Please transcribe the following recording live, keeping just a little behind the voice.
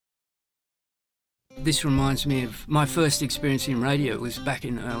This reminds me of my first experience in radio. It was back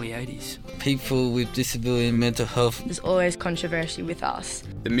in the early 80s. People with disability and mental health. There's always controversy with us.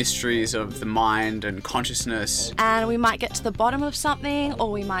 The mysteries of the mind and consciousness. And we might get to the bottom of something,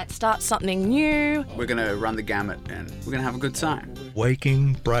 or we might start something new. We're going to run the gamut and we're going to have a good time.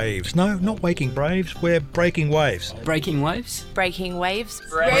 Waking Braves. No, not Waking Braves. We're Breaking Waves. Breaking Waves? Breaking waves.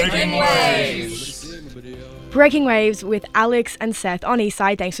 Breaking Waves! Breaking Waves with Alex and Seth on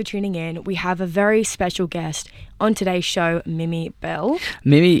Eastside. Thanks for tuning in. We have a very special guest on today's show, Mimi Bell.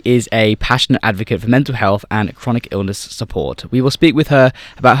 Mimi is a passionate advocate for mental health and chronic illness support. We will speak with her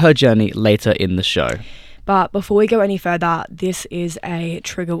about her journey later in the show. But before we go any further, this is a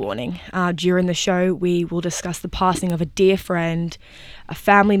trigger warning. During the show, we will discuss the passing of a dear friend, a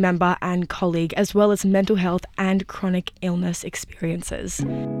family member and colleague, as well as mental health and chronic illness experiences.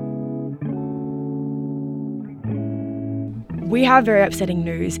 We have very upsetting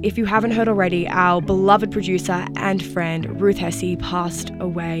news. If you haven't heard already, our beloved producer and friend Ruth Hesse passed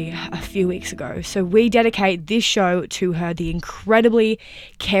away a few weeks ago. So we dedicate this show to her, the incredibly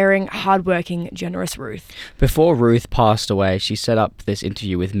caring, hardworking, generous Ruth. Before Ruth passed away, she set up this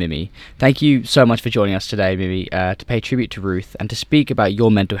interview with Mimi. Thank you so much for joining us today, Mimi, to pay tribute to Ruth and to speak about your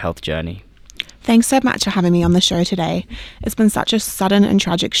mental health journey. Thanks so much for having me on the show today. It's been such a sudden and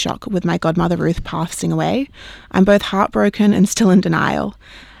tragic shock with my godmother Ruth passing away. I'm both heartbroken and still in denial.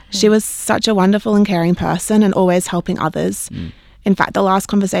 She was such a wonderful and caring person and always helping others. In fact, the last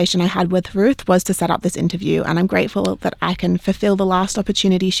conversation I had with Ruth was to set up this interview, and I'm grateful that I can fulfill the last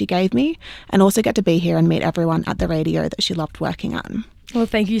opportunity she gave me and also get to be here and meet everyone at the radio that she loved working at. Well,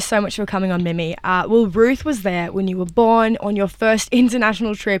 thank you so much for coming on, Mimi. Ruth was there when you were born, on your first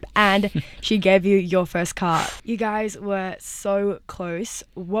international trip, and she gave you your first car. You guys were so close.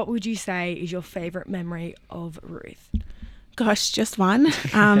 What would you say is your favourite memory of Ruth? Gosh, just one.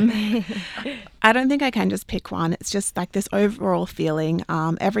 I don't think I can just pick one. It's just like this overall feeling.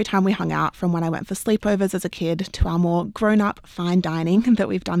 Every time we hung out, from when I went for sleepovers as a kid to our more grown-up fine dining that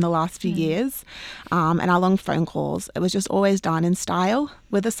we've done the last few years, and our long phone calls, it was just always done in style,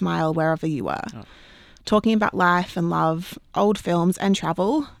 with a smile wherever you were. Talking about life and love, old films and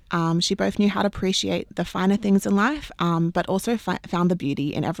travel. She both knew how to appreciate the finer things in life, but also found the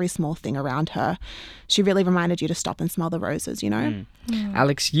beauty in every small thing around her. She really reminded you to stop and smell the roses, you know?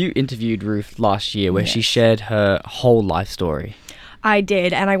 Alex, you interviewed Ruth last year where she shared her whole life story. I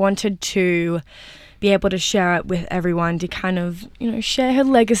did, and I wanted to be able to share it with everyone to kind of, share her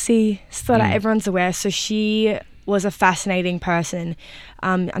legacy so that everyone's aware. So she was a fascinating person.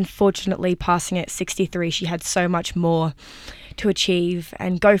 Unfortunately, passing at 63, she had so much more to achieve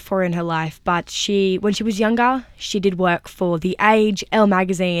and go for in her life. But when she was younger, she did work for The Age, Elle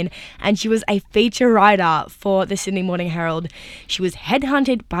magazine, and she was a feature writer for the Sydney Morning Herald. She was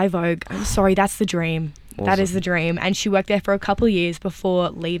headhunted by Vogue. I'm sorry, that's the dream. Awesome. That is the dream. And she worked there for a couple of years before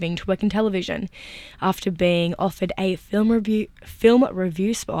leaving to work in television after being offered a film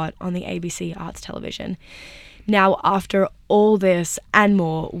review spot on the ABC Arts Television. Now, after all this and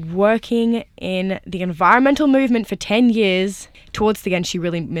more, working in the environmental movement for 10 years, towards the end, she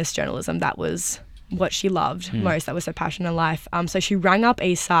really missed journalism. That was what she loved most. That was her passion in life. So she rang up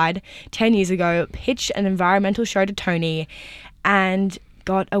Eastside 10 years ago, pitched an environmental show to Tony, and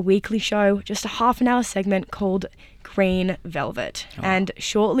got a weekly show, just a half-an-hour segment called Green Velvet. And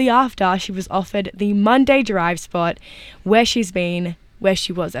shortly after, she was offered the Monday Drive spot, where she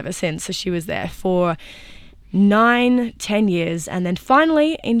was ever since. So she was there for 9-10 years, and then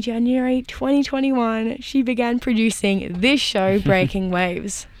finally in January 2021 she began producing this show, Breaking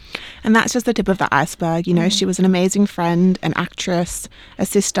Waves. And that's just the tip of the iceberg. She was an amazing friend, an actress, a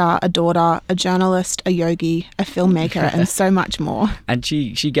sister, a daughter, a journalist, a yogi, a filmmaker, and so much more. And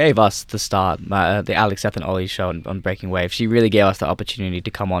she gave us the start, the Alex, Seth and Ollie show on Breaking Waves. She really gave us the opportunity to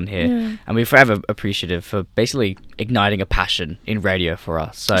come on here. And we're forever appreciative for basically igniting a passion in radio for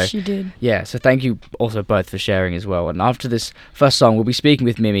us. So she did. Yeah, so thank you also both for sharing as well. And after this first song, we'll be speaking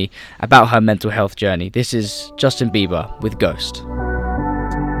with Mimi about her mental health journey. This is Justin Bieber with Ghost.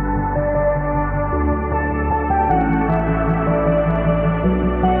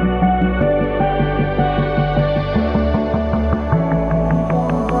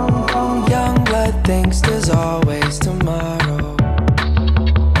 Thinks there's always tomorrow.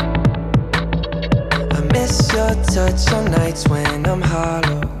 I miss your touch on nights when I'm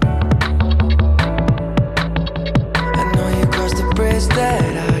hollow. I know you crossed the bridge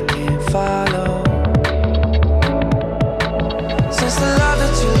that I can't follow. Since the love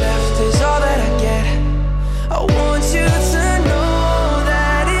that you left is all that I get, I want you to know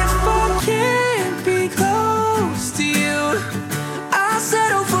that if I can't be close to you, I'll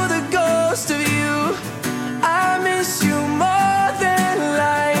settle for the ghost of you.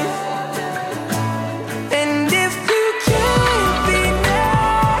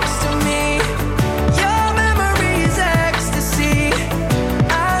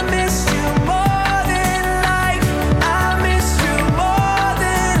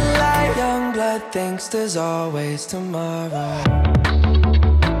 thinks there's always tomorrow.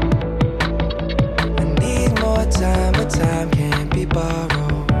 I need more time, but time can't be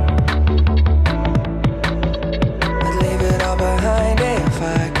borrowed. I'd leave it all behind if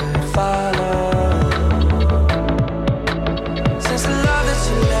I could follow. Since the love that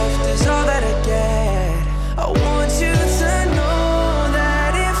you left is all that I get, I want you to know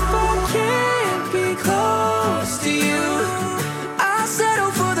that if I can't be close to you, I'll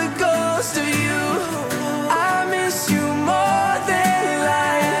settle for the ghost of you. I miss you more than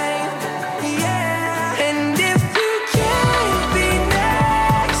life, yeah. And if you can't be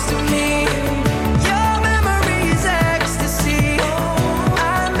next to me, your memory is ecstasy.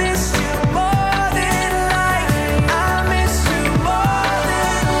 I miss you more than life. I miss you more than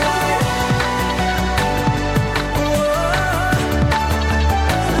life.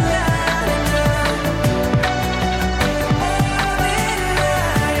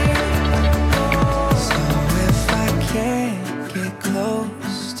 So if I can't get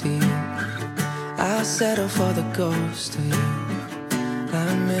close to you, I'll settle for the ghost of you.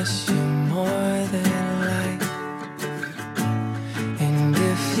 I miss you more than life. And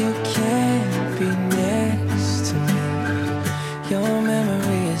if you can't be next to me, your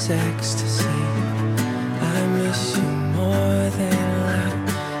memory is ecstasy. I miss you more than life.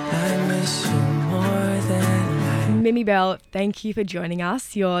 I miss you more than life. Mimi Bell, thank you for joining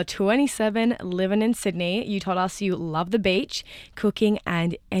us. You're 27, living in Sydney. You told us you love the beach, cooking,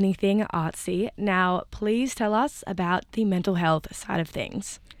 and anything artsy. Now, please tell us about the mental health side of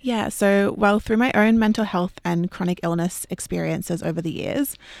things. Yeah, so, well, through my own mental health and chronic illness experiences over the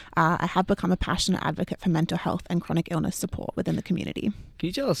years, I have become a passionate advocate for mental health and chronic illness support within the community. Can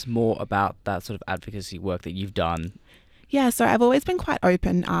you tell us more about that sort of advocacy work that you've done? Yeah, so I've always been quite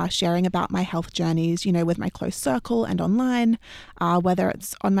open sharing about my health journeys, with my close circle and online, whether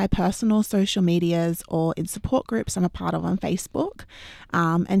it's on my personal social medias or in support groups I'm a part of on Facebook.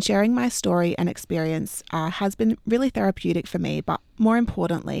 And sharing my story and experience has been really therapeutic for me, but more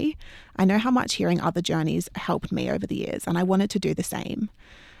importantly, I know how much hearing other journeys helped me over the years, and I wanted to do the same.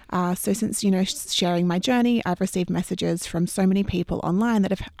 So since, sharing my journey, I've received messages from so many people online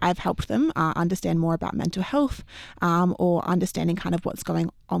that I've helped them understand more about mental health or understanding kind of what's going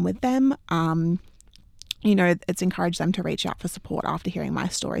on with them. It's encouraged them to reach out for support after hearing my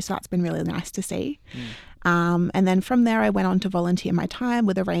story. So that's been really nice to see. And then from there, I went on to volunteer my time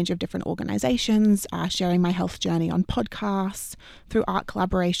with a range of different organisations, sharing my health journey on podcasts, through art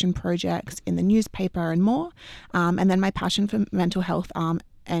collaboration projects, in the newspaper and more. And then my passion for mental health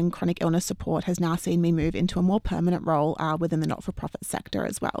and chronic illness support has now seen me move into a more permanent role within the not-for-profit sector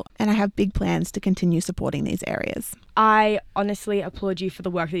as well. And I have big plans to continue supporting these areas. I honestly applaud you for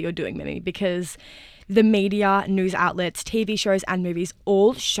the work that you're doing, Mimi, because the media, news outlets, TV shows and movies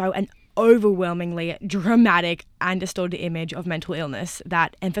all show an overwhelmingly dramatic and distorted image of mental illness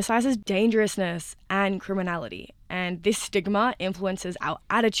that emphasizes dangerousness and criminality. And this stigma influences our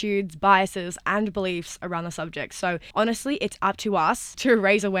attitudes, biases, and beliefs around the subject. So honestly, it's up to us to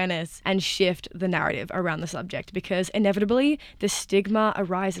raise awareness and shift the narrative around the subject, because inevitably the stigma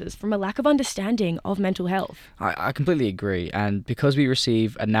arises from a lack of understanding of mental health. I completely agree. And because we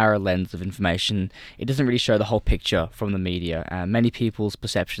receive a narrow lens of information, it doesn't really show the whole picture from the media. Many people's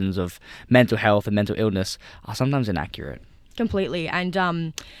perceptions of mental health and mental illness are sometimes inaccurate. Completely.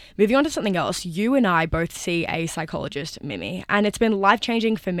 And moving on to something else, you and I both see a psychologist, Mimi, and it's been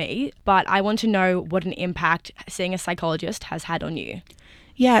life-changing for me, but I want to know what an impact seeing a psychologist has had on you.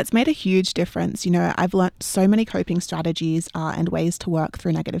 Yeah, it's made a huge difference. I've learnt so many coping strategies and ways to work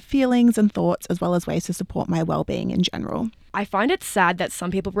through negative feelings and thoughts, as well as ways to support my well-being in general. I find it sad that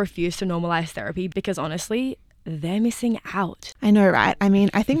some people refuse to normalize therapy because honestly, they're missing out. I know, right?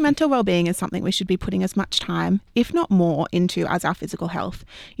 I think mental well-being is something we should be putting as much time, if not more, into as our physical health.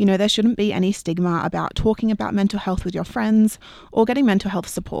 There shouldn't be any stigma about talking about mental health with your friends or getting mental health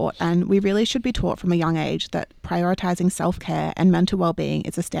support, and we really should be taught from a young age that prioritizing self-care and mental well-being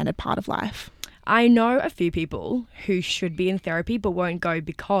is a standard part of life. I know a few people who should be in therapy but won't go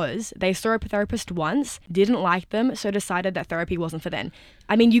because they saw a therapist once, didn't like them, so decided that therapy wasn't for them.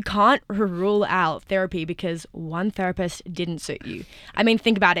 You can't rule out therapy because one therapist didn't suit you.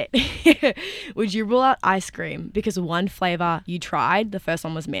 Think about it. Would you rule out ice cream because one flavour you tried, the first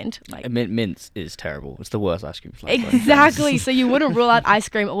one was mint? Mint is terrible. It's the worst ice cream flavour. Exactly. So you wouldn't rule out ice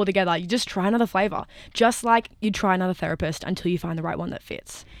cream altogether. You just try another flavour. Just like you try another therapist until you find the right one that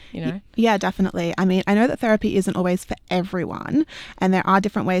fits, Yeah, definitely. I know that therapy isn't always for everyone and there are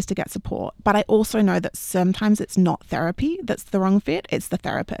different ways to get support, but I also know that sometimes it's not therapy that's the wrong fit. It's the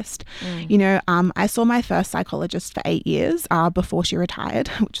therapist. You know, I saw my first psychologist for 8 years before she retired,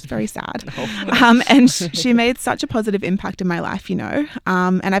 which is very sad. And she made such a positive impact in my life, you know.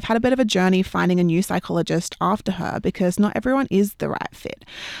 And I've had a bit of a journey finding a new psychologist after her because not everyone is the right fit.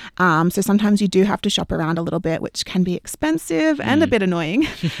 So sometimes you do have to shop around a little bit, which can be expensive and a bit annoying.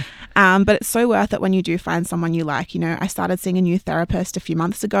 But it's so worth it when you do find someone you like. You know, I started seeing a new therapist a few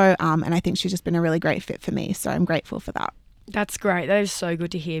months ago, and I think she's just been a really great fit for me. So I'm grateful for that. That's great. That is so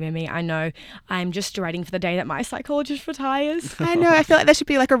good to hear, Mimi. I know I'm just waiting for the day that my psychologist retires. I know. I feel like there should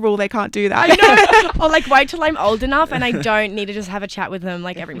be like a rule they can't do that. I know. Or like wait till I'm old enough and I don't need to just have a chat with them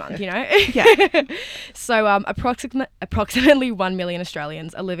like every month, you know? Yeah. So approximately 1 million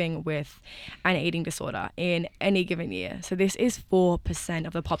Australians are living with an eating disorder in any given year. So this is 4%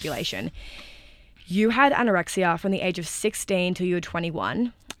 of the population. You had anorexia from the age of 16 till you were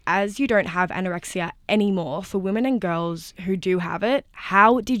 21. As you don't have anorexia anymore, for women and girls who do have it,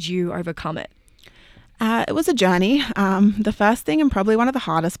 how did you overcome it? It was a journey. The first thing and probably one of the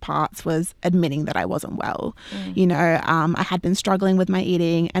hardest parts was admitting that I wasn't well. You know, I had been struggling with my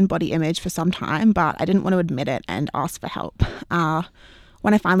eating and body image for some time, but I didn't want to admit it and ask for help.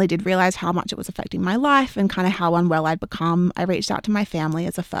 When I finally did realize how much it was affecting my life and kind of how unwell I'd become, I reached out to my family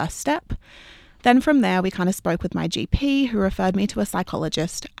as a first step. Then from there, we kind of spoke with my GP, who referred me to a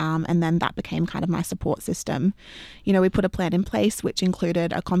psychologist, and then that became kind of my support system. You know, we put a plan in place, which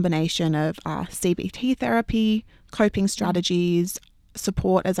included a combination of CBT therapy, coping strategies,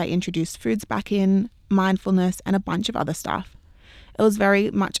 support as I introduced foods back in, mindfulness, and a bunch of other stuff. It was very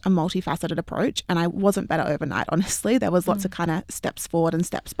much a multifaceted approach, and I wasn't better overnight, honestly. There was lots of kind of steps forward and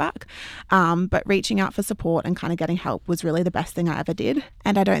steps back. But reaching out for support and kind of getting help was really the best thing I ever did.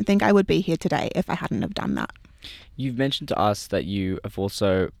 And I don't think I would be here today if I hadn't have done that. You've mentioned to us that you have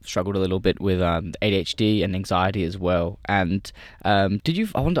also struggled a little bit with ADHD and anxiety as well. And I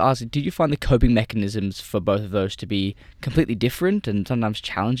wanted to ask, did you find the coping mechanisms for both of those to be completely different and sometimes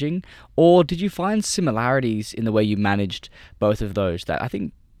challenging? Or did you find similarities in the way you managed both of those that I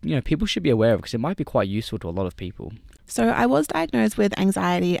think, you know, people should be aware of because it might be quite useful to a lot of people? So I was diagnosed with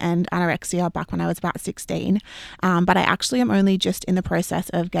anxiety and anorexia back when I was about 16, but I actually am only just in the process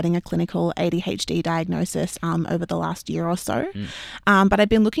of getting a clinical ADHD diagnosis over the last year or so. But I've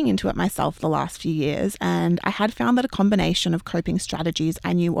been looking into it myself the last few years, and I had found that a combination of coping strategies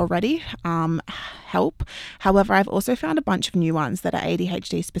I knew already help. However, I've also found a bunch of new ones that are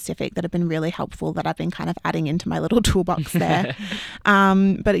ADHD specific that have been really helpful that I've been kind of adding into my little toolbox there.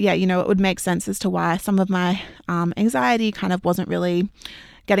 But yeah, you know, it would make sense as to why some of my anxiety kind of wasn't really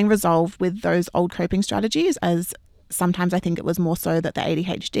getting resolved with those old coping strategies, as sometimes I think it was more so that the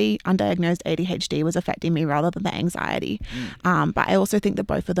undiagnosed ADHD was affecting me rather than the anxiety. But I also think that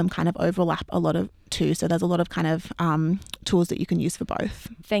both of them kind of overlap a lot of too. So there's a lot of kind of tools that you can use for both.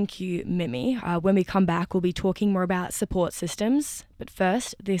 Thank you, Mimi. When we come back, we'll be talking more about support systems. But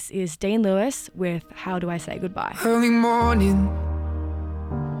first, this is Dean Lewis with How Do I Say Goodbye? Early morning,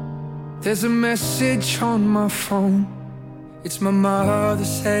 there's a message on my phone. It's my mother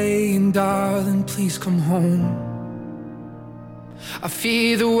saying, darling, please come home. I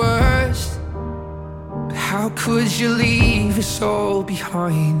fear the worst, but how could you leave us all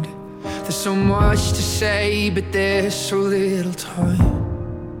behind? There's so much to say, but there's so little time.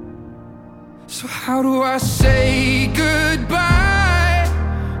 So how do I say goodbye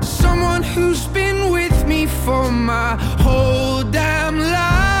to someone who's been with me for my whole damn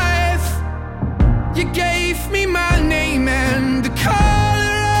life? You gave me my name and the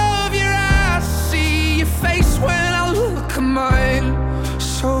color of your eyes. See your face when I look at mine.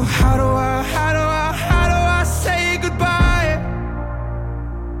 So how do I say goodbye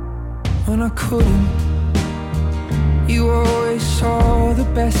when I couldn't? You always saw the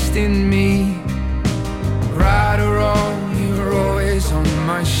best in me. Right or wrong, you were always on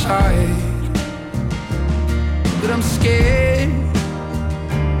my side. But I'm scared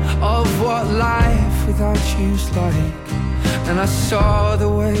of what life without you's like. And I saw the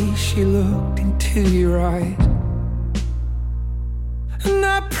way she looked into your eyes. And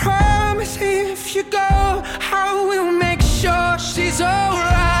I promise if you go, I will make sure she's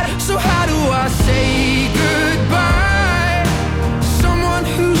alright. So how do I say goodbye to someone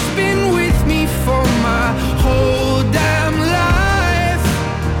who's been with me for my whole damn life?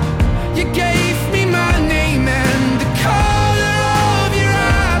 You gave me my name and the color of your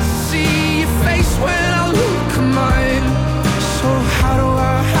eyes. See your face when I look at mine. So how do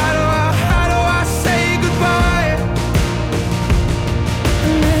I say goodbye?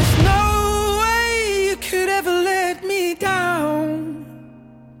 And there's no way you could ever let me down.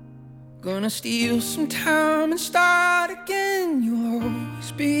 Gonna steal some time and start again. You'll always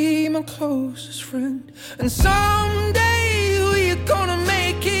always be my closest friend. And someday we're gonna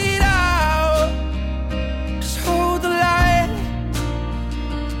make it out. Just hold the light,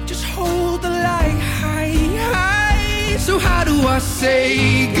 just hold the light high, high. So how do I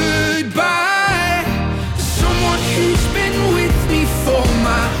say goodbye to someone who's been with me for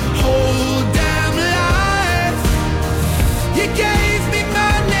my whole damn life? You gave me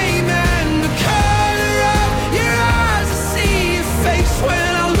my name and the color of your eyes. I see your face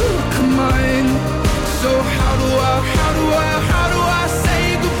when I look at mine. So how do I say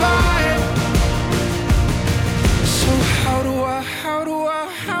goodbye? So how do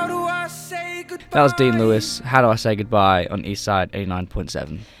I say goodbye? That was Dean Lewis. How do I say goodbye on Eastside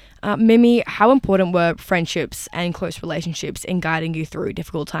 89.7. Mimi, how important were friendships and close relationships in guiding you through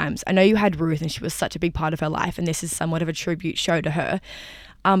difficult times? I know you had Ruth and she was such a big part of her life, and this is somewhat of a tribute show to her.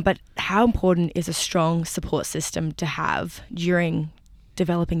 But how important is a strong support system to have during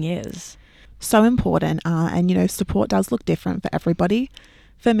developing years? So important. And support does look different for everybody.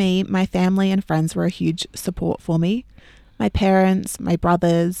 For me, my family and friends were a huge support for me. My parents, my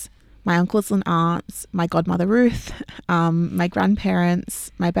brothers, my uncles and aunts, my godmother Ruth, my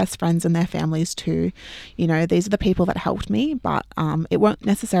grandparents, my best friends and their families too. These are the people that helped me, but it won't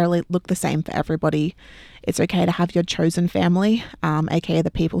necessarily look the same for everybody. It's okay to have your chosen family, aka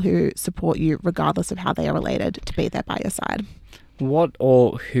the people who support you regardless of how they are related, to be there by your side. What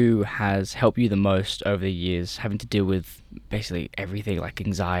or who has helped you the most over the years, having to deal with basically everything like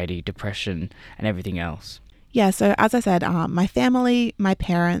anxiety, depression, and everything else? Yeah, so as I said, my family, my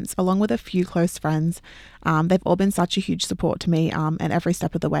parents, along with a few close friends, they've all been such a huge support to me and every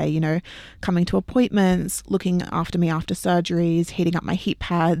step of the way, coming to appointments, looking after me after surgeries, heating up my heat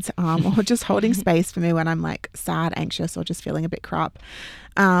pads, or just holding space for me when I'm like sad, anxious, or just feeling a bit crap.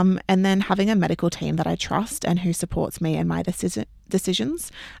 And then having a medical team that I trust and who supports me in my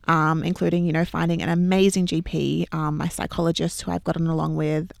decisions, including, finding an amazing GP, my psychologist who I've gotten along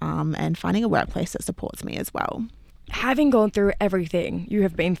with, and finding a workplace that supports me as well. Having gone through everything you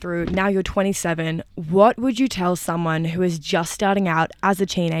have been through, now you're 27, what would you tell someone who is just starting out as a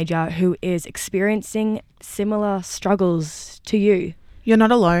teenager who is experiencing similar struggles to you? You're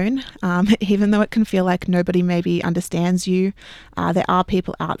not alone, even though it can feel like nobody maybe understands you. There are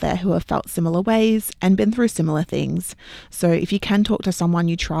people out there who have felt similar ways and been through similar things. So if you can talk to someone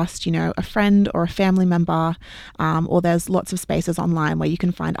you trust, a friend or a family member, or there's lots of spaces online where you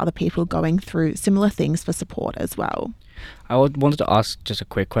can find other people going through similar things for support as well. I wanted to ask just a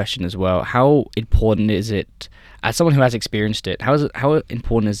quick question as well. How important is it, as someone who has experienced it, how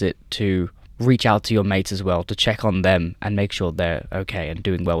important is it to reach out to your mates as well, to check on them and make sure they're okay and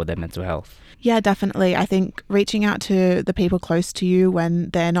doing well with their mental health? Yeah, definitely. I think reaching out to the people close to you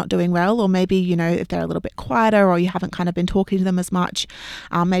when they're not doing well, or maybe, if they're a little bit quieter or you haven't kind of been talking to them as much,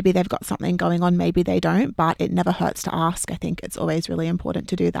 maybe they've got something going on, maybe they don't, but it never hurts to ask. I think it's always really important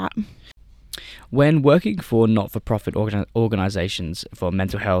to do that. When working for not-for-profit organisations for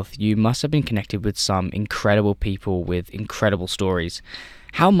mental health, you must have been connected with some incredible people with incredible stories.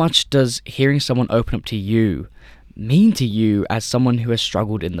 How much does hearing someone open up to you mean to you as someone who has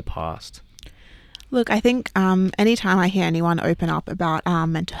struggled in the past? Look, I think anytime I hear anyone open up about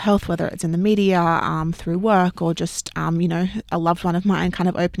mental health, whether it's in the media, through work, or just, a loved one of mine kind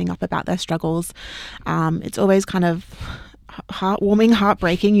of opening up about their struggles, it's always kind of heartwarming,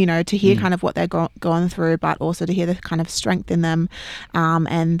 heartbreaking, to hear kind of what they're going through, but also to hear the kind of strength in them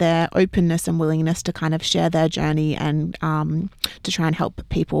and their openness and willingness to kind of share their journey and to try and help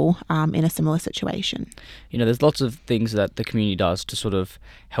people in a similar situation. There's lots of things that the community does to sort of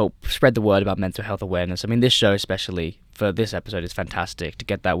help spread the word about mental health awareness. I mean, this show especially for this episode is fantastic to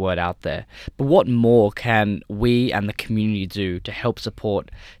get that word out there. But what more can we and the community do to help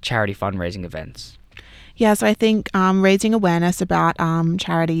support charity fundraising events? Yeah, so I think raising awareness about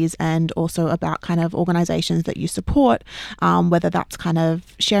charities and also about kind of organisations that you support, whether that's kind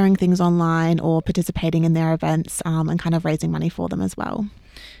of sharing things online or participating in their events and kind of raising money for them as well.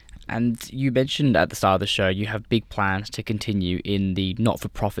 And you mentioned at the start of the show you have big plans to continue in the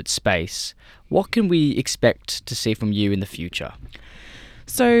not-for-profit space. What can we expect to see from you in the future?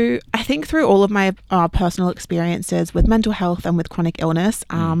 So I think through all of my personal experiences with mental health and with chronic illness,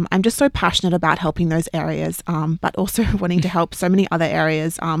 I'm just so passionate about helping those areas, but also wanting to help so many other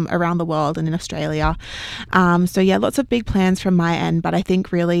areas around the world and in Australia. So yeah, lots of big plans from my end, but I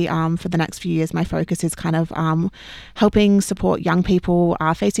think really for the next few years, my focus is kind of helping support young people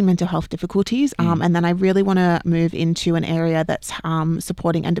facing mental health difficulties. And then I really want to move into an area that's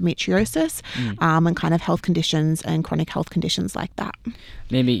supporting endometriosis and kind of health conditions and chronic health conditions like that.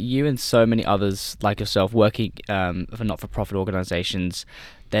 Mimi, you and so many others like yourself working for not-for-profit organisations,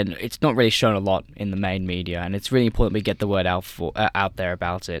 then it's not really shown a lot in the main media, and it's really important we get the word out there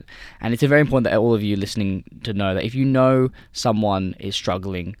about it. And it's very important that all of you listening to know that if you know someone is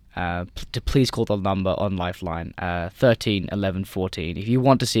struggling, to please call the number on Lifeline, 13 11 14. If you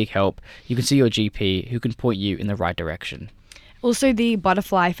want to seek help, you can see your GP who can point you in the right direction. Also, the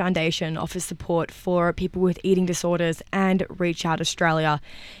Butterfly Foundation offers support for people with eating disorders, and Reach Out Australia.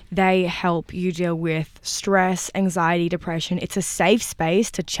 They help you deal with stress, anxiety, depression. It's a safe space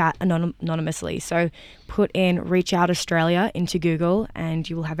to chat anonymously. So put in Reach Out Australia into Google and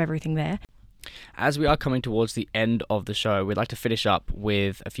you will have everything there. As we are coming towards the end of the show, we'd like to finish up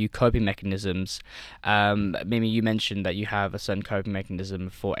with a few coping mechanisms. Mimi, you mentioned that you have a certain coping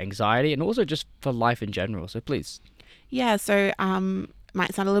mechanism for anxiety and also just for life in general. So please. Yeah, so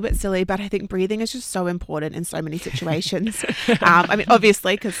might sound a little bit silly, but I think breathing is just so important in so many situations. I mean,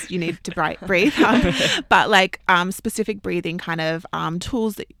 obviously, because you need to breathe, but like specific breathing kind of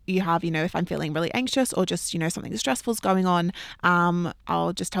tools that you have, you know, if I'm feeling really anxious or just, you know, something stressful is going on,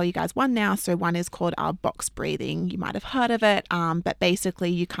 I'll just tell you guys one now. So one is called box breathing. You might have heard of it, but basically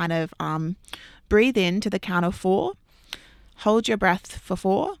you kind of breathe in to the count of 4, hold your breath for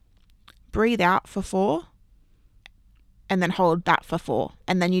 4, breathe out for 4, and then hold that for 4.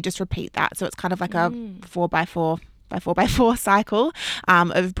 And then you just repeat that. So it's kind of like a 4 by 4 by 4 by 4 cycle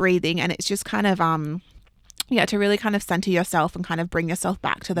of breathing. And it's just kind of, to really kind of center yourself and kind of bring yourself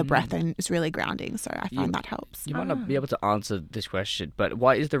back to the breath. And it's really grounding. So I find that helps. You might not be able to answer this question, but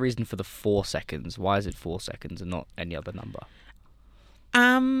what is the reason for the 4 seconds? Why is it 4 seconds and not any other number?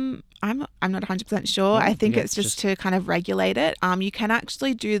 I'm not 100% sure. I think it's just to kind of regulate it. You can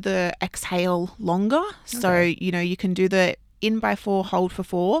actually do the exhale longer. So, you know, you can do the in by 4, hold for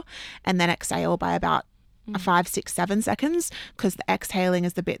 4, and then exhale by about 5, 6, 7 seconds, because the exhaling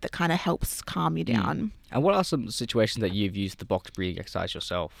is the bit that kind of helps calm you down. And what are some situations that you've used the box breathing exercise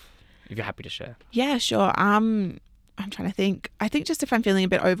yourself, if you're happy to share? Yeah, sure. I'm trying to think. I think just if I'm feeling a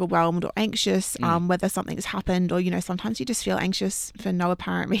bit overwhelmed or anxious, whether something's happened or, you know, sometimes you just feel anxious for no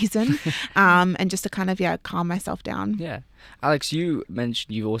apparent reason, and just to kind of, calm myself down. Yeah. Alex, you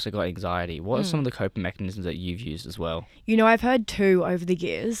mentioned you've also got anxiety. What are some of the coping mechanisms that you've used as well? You know, I've heard 2 over the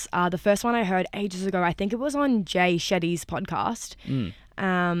years. The first one I heard ages ago, I think it was on Jay Shetty's podcast,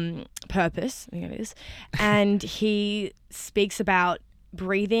 Purpose, I think it is. And he speaks about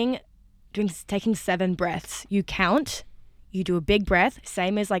breathing, taking 7 breaths. You count, you do a big breath,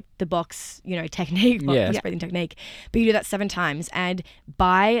 same as like the box, you know, technique, box breathing technique, but you do that 7 times. And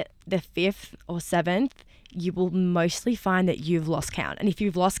by the 5th or 7th, you will mostly find that you've lost count. And if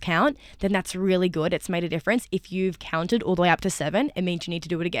you've lost count, then that's really good. It's made a difference. If you've counted all the way up to 7, it means you need to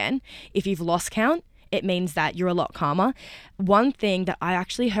do it again. If you've lost count, it means that you're a lot calmer. One thing that I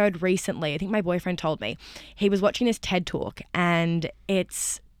actually heard recently, I think my boyfriend told me, he was watching this TED Talk and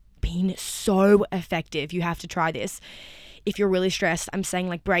it's been so effective. You have to try this. If you're really stressed, I'm saying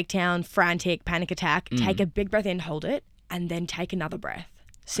like breakdown, frantic, panic attack, take a big breath in, hold it, and then take another breath.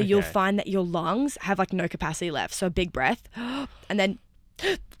 So you'll find that your lungs have like no capacity left. So a big breath and then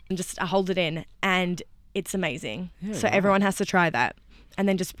just hold it in, and it's amazing. So everyone has to try that, and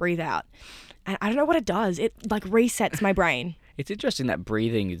then just breathe out. And I don't know what it does. It like resets my brain. It's interesting that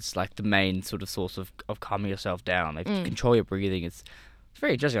breathing is like the main sort of source of calming yourself down. If you control your breathing, it's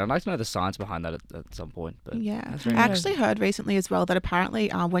very interesting. I'd like to know the science behind that at some point. But I actually heard recently as well that apparently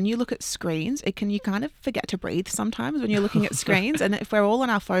when you look at screens, you kind of forget to breathe sometimes when you're looking at screens. And if we're all on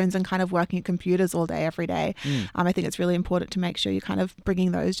our phones and kind of working at computers all day, every day, I think it's really important to make sure you're kind of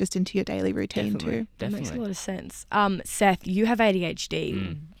bringing those just into your daily routine too. Definitely. That makes a lot of sense. Seth, you have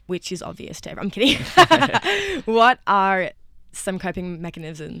ADHD, which is obvious to everyone. I'm kidding. What are some coping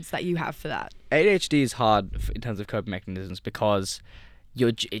mechanisms that you have for that? ADHD is hard in terms of coping mechanisms because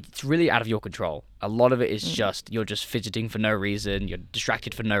it's really out of your control. A lot of it is you're just fidgeting for no reason, you're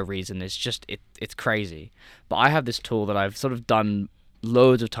distracted for no reason. It's just it's crazy. But I have this tool that I've sort of done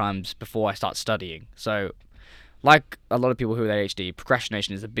loads of times before I start studying. So like a lot of people who have ADHD,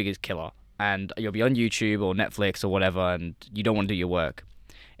 procrastination is the biggest killer, and you'll be on YouTube or Netflix or whatever and you don't want to do your work.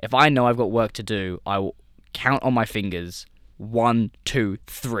 If I know I've got work to do, I will count on my fingers 1, 2,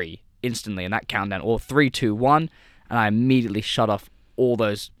 3 instantly, and that countdown, or 3, 2, 1, and I immediately shut off all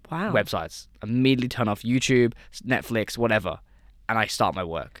those websites. Immediately turn off YouTube, Netflix, whatever, and I start my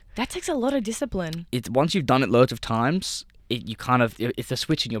work. That takes a lot of discipline. It's once you've done it loads of times, it's a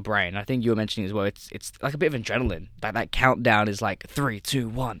switch in your brain. I think you were mentioning as well, it's like a bit of adrenaline. That countdown is like 3, 2,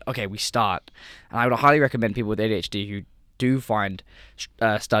 1. Okay, we start. And I would highly recommend people with ADHD who do find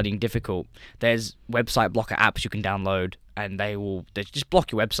studying difficult. There's website blocker apps you can download, and they just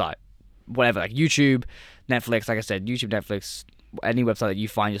block your website. Whatever, like YouTube, Netflix, like I said, YouTube, Netflix, any website that you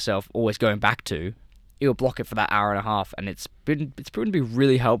find yourself always going back to, it will block it for that hour and a half, and it's proven to be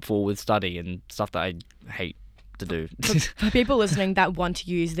really helpful with study and stuff that I hate to do. For people listening that want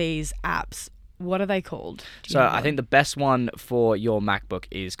to use these apps, what are they called? So I think the best one for your MacBook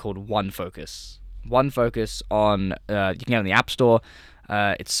is called OneFocus. OneFocus on you can get it on the App Store.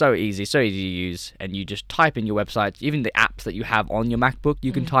 It's so easy to use, and you just type in your website. Even the apps that you have on your MacBook,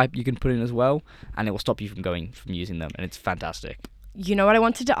 you can put in as well, and it will stop you from using them, and it's fantastic. You know what I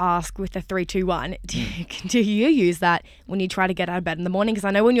wanted to ask with the 3, 2, 1? Do you use that when you try to get out of bed in the morning? Because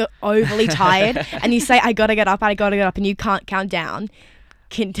I know when you're overly tired and you say, I gotta get up, and you can't count down.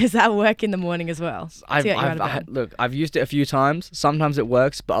 Does that work in the morning as well? Look, I've used it a few times. Sometimes it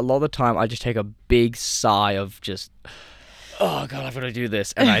works, but a lot of the time I just take a big sigh of just, oh God, I've got to do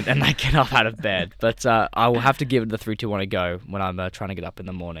this, and I get up out of bed. But I will have to give it the 3, 2, 1 a go when I'm trying to get up in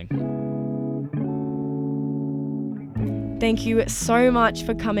the morning. Thank you so much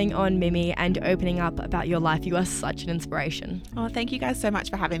for coming on, Mimi, and opening up about your life. You are such an inspiration. Oh, thank you guys so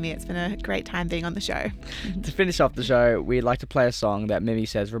much for having me. It's been a great time being on the show. To finish off the show, we'd like to play a song that Mimi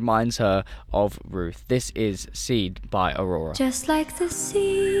says reminds her of Ruth. This is Seed by Aurora. Just like the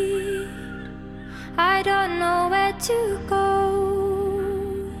seed, I don't know where to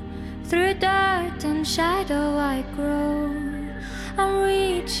go. Through dirt and shadow I grow. I'm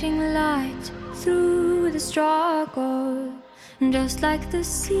reaching light through the struggle. Just like the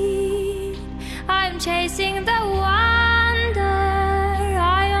seed, I'm chasing the wonder.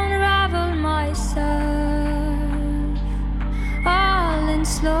 I unravel myself, all in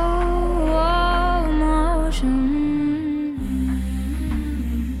slow motion.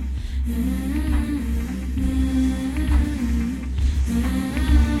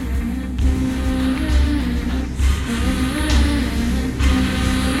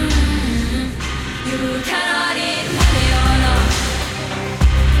 You cannot eat money or not.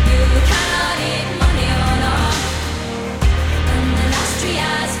 You cannot eat money or not. And the last tree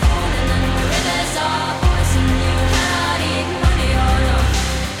has fallen and the rivers are poison. You cannot eat money or not.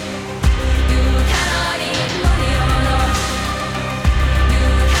 You cannot eat money or not. You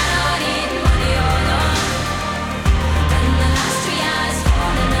cannot eat money or not. And the last tree has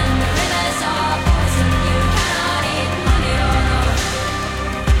fallen and the rivers are poison. You cannot eat money or not.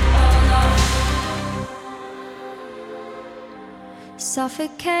 Oh no.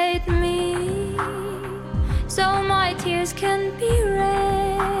 Suffocate me so my tears can be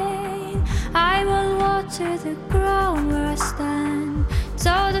rain. I will water the ground where I stand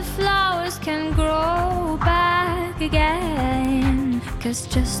so the flowers can grow back again. 'Cause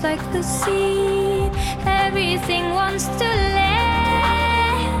just like the seed, everything wants to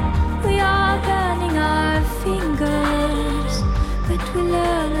land. We are burning our fingers, but we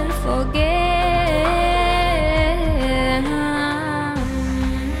learn and forget.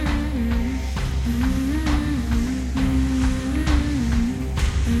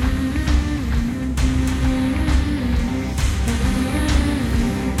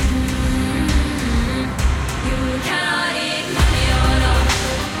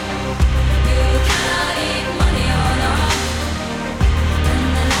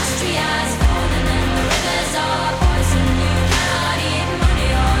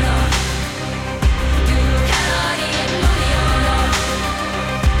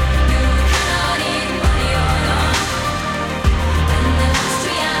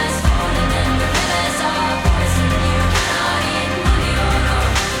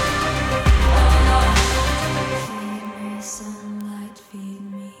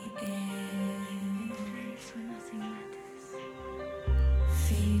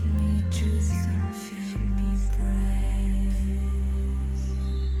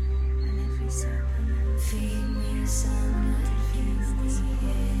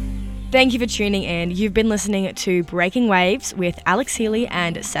 Thank you for tuning in. You've been listening to Breaking Waves with Alex Healy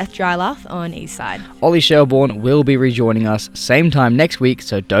and Seth Drylath on Eastside. Ollie Shelbourne will be rejoining us same time next week,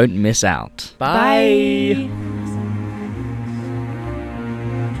 so don't miss out. Bye.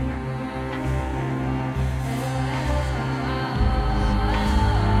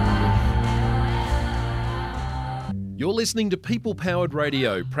 You're listening to People Powered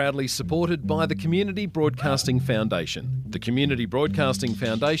Radio, proudly supported by the Community Broadcasting Foundation. The Community Broadcasting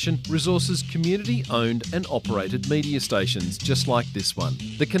Foundation resources community-owned and operated media stations just like this one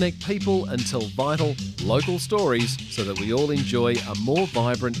that connect people and tell vital, local stories so that we all enjoy a more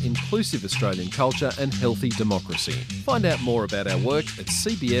vibrant, inclusive Australian culture and healthy democracy. Find out more about our work at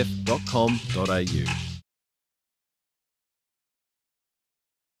cbf.com.au.